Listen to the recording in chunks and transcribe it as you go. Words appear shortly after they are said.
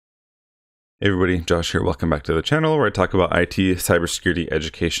Hey everybody, Josh here. Welcome back to the channel where I talk about IT, cybersecurity,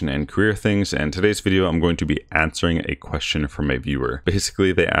 education, and career things. And today's video, I'm going to be answering a question from a viewer.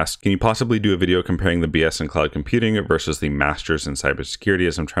 Basically, they asked, can you possibly do a video comparing the BS in cloud computing versus the master's in cybersecurity,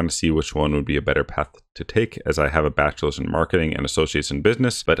 as I'm trying to see which one would be a better path to take, as I have a bachelor's in marketing and associates in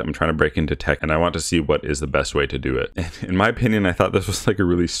business, but I'm trying to break into tech and I want to see what is the best way to do it. And in my opinion, I thought this was like a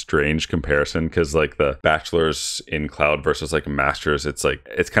really strange comparison because like the bachelor's in cloud versus like a master's, it's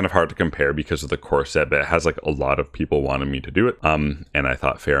kind of hard to compare because of the course set, but it has like a lot of people wanting me to do it. And I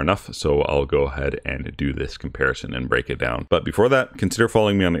thought fair enough. So I'll go ahead and do this comparison and break it down. But before that, consider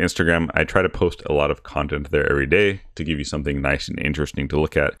following me on Instagram. I try to post a lot of content there every day to give you something nice and interesting to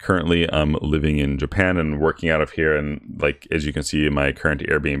look at. Currently, I'm living in Japan and working out of here, and like as you can see in my current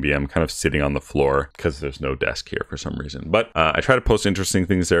Airbnb, I'm kind of sitting on the floor because there's no desk here for some reason. But I try to post interesting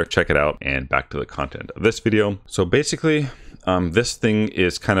things there. Check it out. And back to the content of this video. So basically, this thing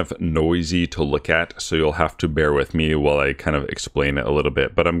is kind of noisy to look at, so you'll have to bear with me while I kind of explain it a little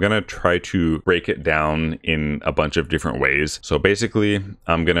bit, but I'm going to try to break it down in a bunch of different ways. So basically,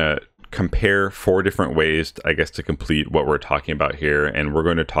 I'm going to compare 4 different ways, I guess, to complete what we're talking about here. And we're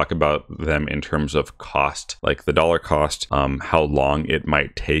going to talk about them in terms of cost, like the dollar cost, how long it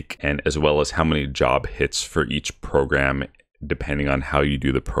might take, and as well as how many job hits for each program, depending on how you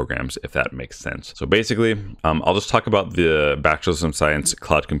do the programs, if that makes sense. So basically, I'll just talk about the Bachelor's in Science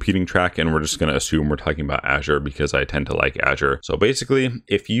cloud computing track, and we're just going to assume we're talking about Azure because I tend to like Azure. So basically,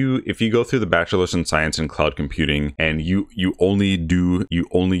 if you go through the Bachelor's in Science in cloud computing and you only use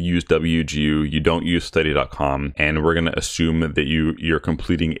WGU, you don't use study.com, and we're going to assume that you're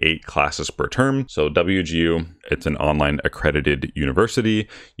completing 8 classes per term. So WGU, it's an online accredited university.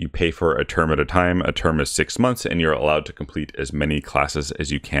 You pay for a term at a time. A term is 6 months, and you're allowed to complete as many classes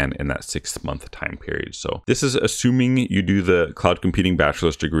as you can in that 6-month time period. So this is assuming you do the cloud computing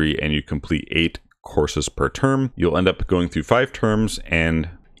bachelor's degree and you complete 8 courses per term. You'll end up going through 5 terms, and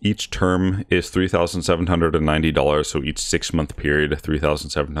each term is $3,790, so each 6-month period,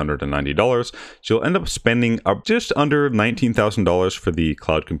 $3,790. So you'll end up spending up just under $19,000 for the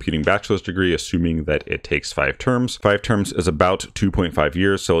cloud computing bachelor's degree, assuming that it takes 5 terms. 5 terms is about 2.5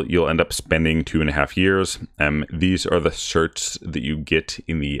 years, so you'll end up spending 2.5 years. These are the certs that you get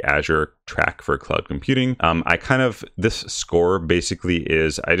in the Azure track for cloud computing. This score basically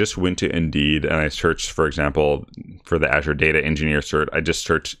is, I just went to Indeed and I searched, for example, for the Azure Data Engineer cert, I just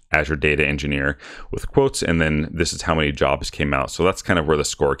searched Azure Data Engineer with quotes, and then this is how many jobs came out. So that's kind of where the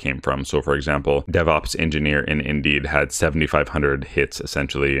score came from. So for example, DevOps Engineer in Indeed had 7,500 hits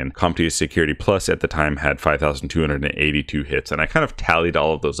essentially, and CompTIA Security Plus at the time had 5,282 hits. And I kind of tallied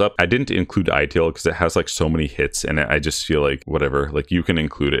all of those up. I didn't include ITIL because it has like so many hits, and I just feel like whatever, like you can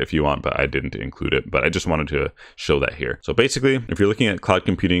include it if you want, but I didn't include it, but I just wanted to show that here. So basically, if you're looking at cloud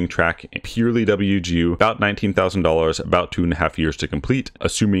computing track, purely WGU, about $19,000, about 2.5 years to complete,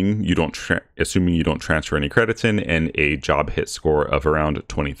 assuming you don't transfer any credits in, and a job hit score of around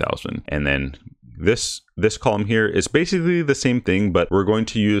 20,000. And then this column here is basically the same thing, but we're going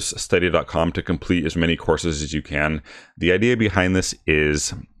to use study.com to complete as many courses as you can. The idea behind this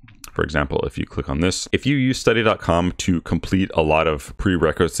is, for example, if you click on this, if you use study.com to complete a lot of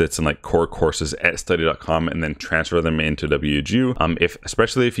prerequisites and like core courses at study.com and then transfer them into WGU,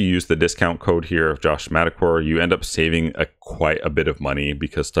 especially if you use the discount code here of Josh Madakor, you end up saving quite a bit of money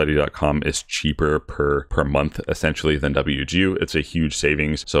because study.com is cheaper per month essentially than WGU. It's a huge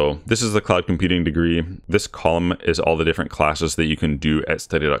savings. So this is the cloud computing degree. This column is all the different classes that you can do at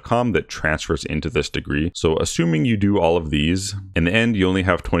study.com that transfers into this degree. So assuming you do all of these, in the end, you only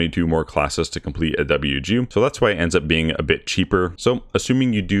have 22 more classes to complete at WGU. So that's why it ends up being a bit cheaper. So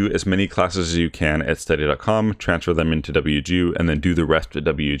assuming you do as many classes as you can at study.com, transfer them into WGU, and then do the rest at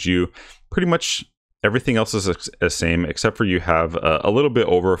WGU, pretty much everything else is the same, except for you have a little bit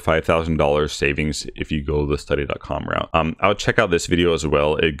over $5,000 savings if you go the study.com route. I'll check out this video as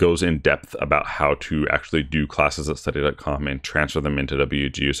well. It goes in depth about how to actually do classes at study.com and transfer them into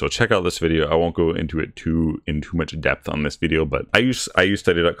WGU. So check out this video. I won't go into it in too much depth on this video, but I use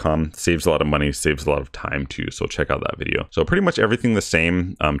study.com. Saves a lot of money, saves a lot of time too. So check out that video. So pretty much everything the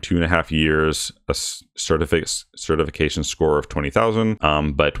same. 2.5 years, a certification score of 20,000,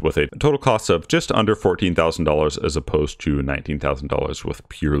 but with a total cost of just under $14,000 as opposed to $19,000 with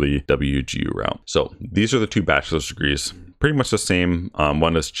purely WGU route. So these are the 2 bachelor's degrees. Pretty much the same.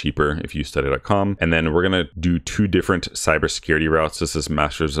 One is cheaper if you study.com. And then we're going to do 2 different cybersecurity routes. This is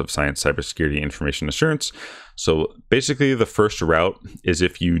Master's of Science Cybersecurity Information Assurance. So basically the first route is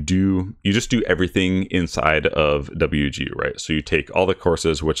if you just do everything inside of WGU, right? So you take all the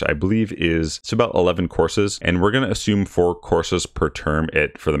courses, which I believe it's about 11 courses, and we're going to assume 4 courses per term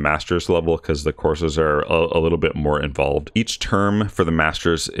for the master's level because the courses are a little bit more involved. Each term for the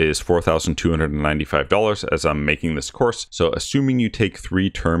master's is $4,295 as I'm making this course. So assuming you take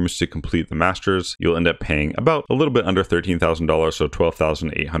 3 terms to complete the master's, you'll end up paying about a little bit under $13,000, so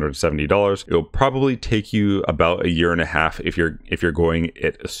 $12,870. It'll probably take you about a year and a half if you're going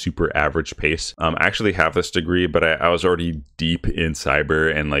at a super average pace. I actually have this degree, but I was already deep in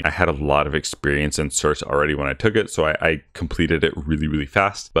cyber and like I had a lot of experience and certs already when I took it, so I completed it really, really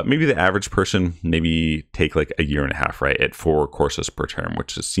fast. But maybe the average person maybe take like a year and a half, right, at 4 courses per term,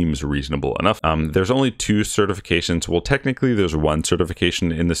 which just seems reasonable enough. There's only 2 certifications. Well, technically there's 1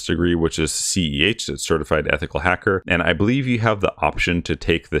 certification in this degree, which is CEH, it's Certified Ethical Hacker. And I believe you have the option to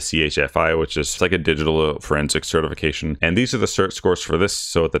take the CHFI, which is like a digital forensic certification. And these are the cert scores for this.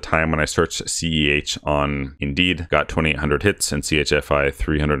 So at the time when I searched CEH on Indeed, got 2,800 hits, and CHFI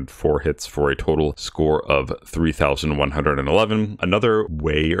 304 hits for a total score of 3,111. Another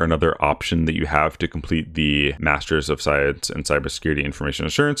way or another option that you have to complete the Masters of Science in Cybersecurity Information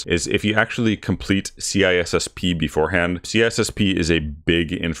Assurance is if you actually complete CISSP beforehand. CISSP is a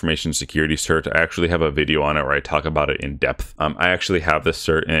big information security cert. I actually have a video on it where I talk about it in depth. I actually have this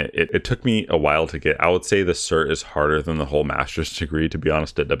cert, and it took me a while to get. I would say the cert is harder than the whole master's degree, to be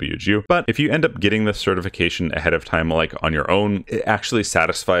honest, at WGU. But if you end up getting the certification ahead of time, like on your own, it actually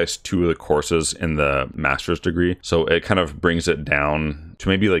satisfies 2 of the courses in the master's degree. So it kind of brings it down to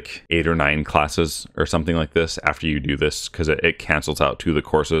maybe like 8 or 9 classes or something like this after you do this, because it cancels out 2 of the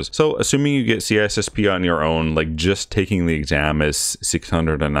courses. So assuming you get CISSP on your own, like just taking the exam is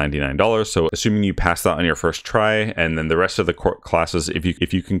 $699. So assuming you pass that on your first try, and then the rest of the classes,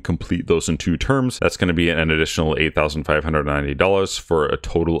 if you can complete those in 2 terms, that's going to be an additional $8,590 for a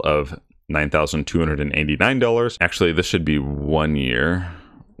total of $9,289. Actually, this should be 1 year.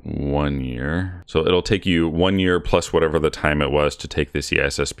 1 year. So it'll take you 1 year plus whatever the time it was to take the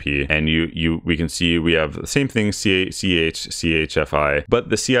CISSP. And we can see we have the same thing, CHFI, but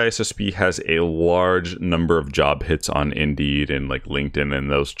the CISSP has a large number of job hits on Indeed and like LinkedIn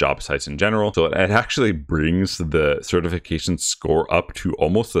and those job sites in general. So it actually brings the certification score up to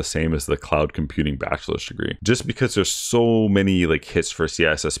almost the same as the cloud computing bachelor's degree, just because there's so many like hits for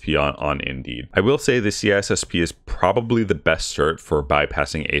CISSP on Indeed. I will say the CISSP is probably the best cert for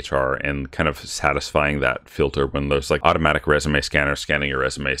bypassing HR and kind of satisfying that filter when there's like automatic resume scanner scanning your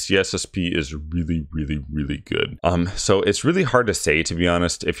resume. CISSP is really, really, really good. So it's really hard to say, to be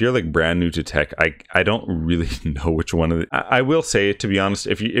honest. If you're like brand new to tech, I don't really know which one of the, I will say, to be honest,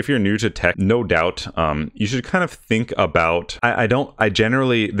 if you're new to tech, no doubt, you should kind of think about, I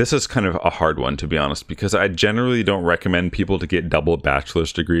generally, this is kind of a hard one, to be honest, because I generally don't recommend people to get double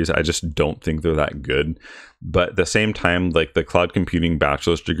bachelor's degrees. I just don't think they're that good. But at the same time, like the cloud computing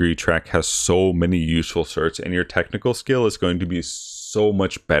bachelor's degree track has so many useful certs, and your technical skill is going to be so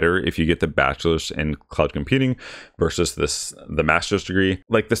much better if you get the bachelor's in cloud computing versus the master's degree.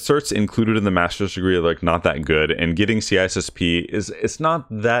 Like the certs included in the master's degree are like not that good, and getting CISSP it's not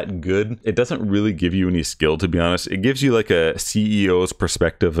that good. It doesn't really give you any skill, to be honest. It gives you like a CEO's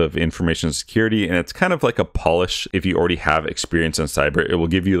perspective of information security, and it's kind of like a polish. If you already have experience in cyber, it will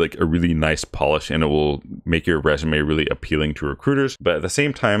give you like a really nice polish, and it will make your resume really appealing to recruiters. But at the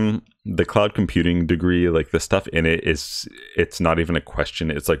same time, the cloud computing degree, like the stuff in it it's not even a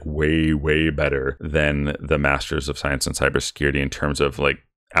question. It's like way, way better than the Masters of Science in Cybersecurity in terms of like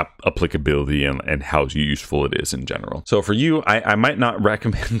applicability and how useful it is in general. So for you, I might not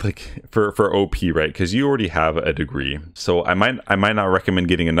recommend like for OP, right? Because you already have a degree. So I might not recommend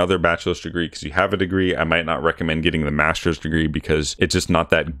getting another bachelor's degree because you have a degree. I might not recommend getting the master's degree because it's just not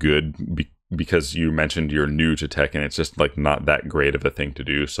that good, because you mentioned you're new to tech and it's just like not that great of a thing to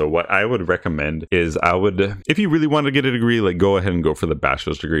do. So what I would recommend is if you really want to get a degree, like go ahead and go for the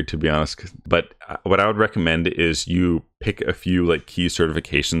bachelor's degree, to be honest. But what I would recommend is you pick a few like key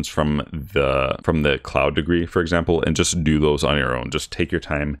certifications from the cloud degree, for example, and just do those on your own. Just take your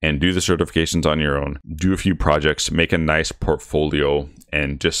time and do the certifications on your own. Do a few projects, make a nice portfolio,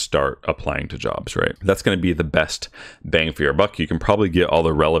 and just start applying to jobs, right? That's going to be the best bang for your buck. You can probably get all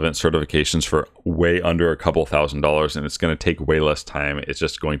the relevant certifications for way under a couple $1,000s, and it's going to take way less time. It's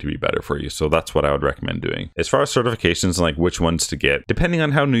just going to be better for you. So that's what I would recommend doing. As far as certifications and like which ones to get, depending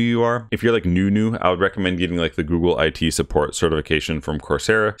on how new you are, if you're like new, I would recommend getting like the Google IT support certification from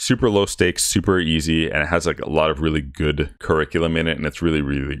Coursera. Super low stakes, super easy, and it has like a lot of really good curriculum in it, and it's really,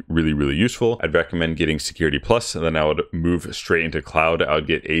 really, really, really useful. I'd recommend getting Security Plus, and then I would move straight into cloud cloud, I would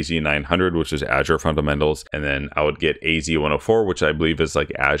get AZ 900, which is Azure Fundamentals, and then I would get AZ 104, which I believe is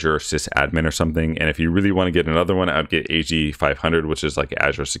like Azure Sysadmin or something. And if you really want to get another one, I would get AZ 500, which is like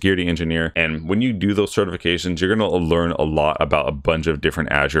Azure Security Engineer. And when you do those certifications, you're going to learn a lot about a bunch of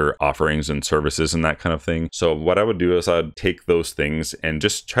different Azure offerings and services and that kind of thing. So what I would do is I'd take those things and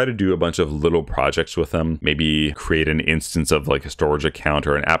just try to do a bunch of little projects with them. Maybe create an instance of like a storage account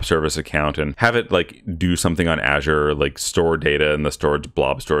or an app service account and have it like do something on Azure, like store data in the storage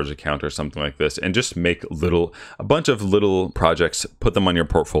blob storage account or something like this, and just make a bunch of little projects, put them on your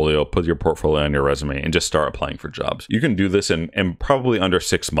portfolio, put your portfolio on your resume, and just start applying for jobs. You can do this in probably under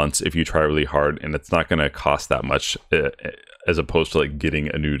 6 months if you try really hard, and it's not going to cost that much as opposed to like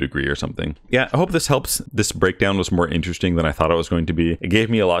getting a new degree or something. Yeah, I hope this helps. This breakdown was more interesting than I thought it was going to be. It gave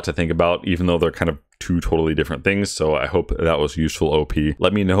me a lot to think about, even though they're kind of two totally different things. So I hope that was useful, OP.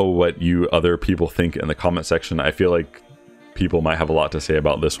 Let me know what you other people think in the comment section. I feel like people might have a lot to say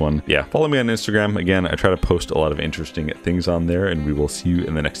about this one. Yeah, follow me on Instagram. Again, I try to post a lot of interesting things on there, and we will see you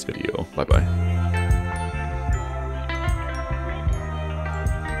in the next video. Bye-bye.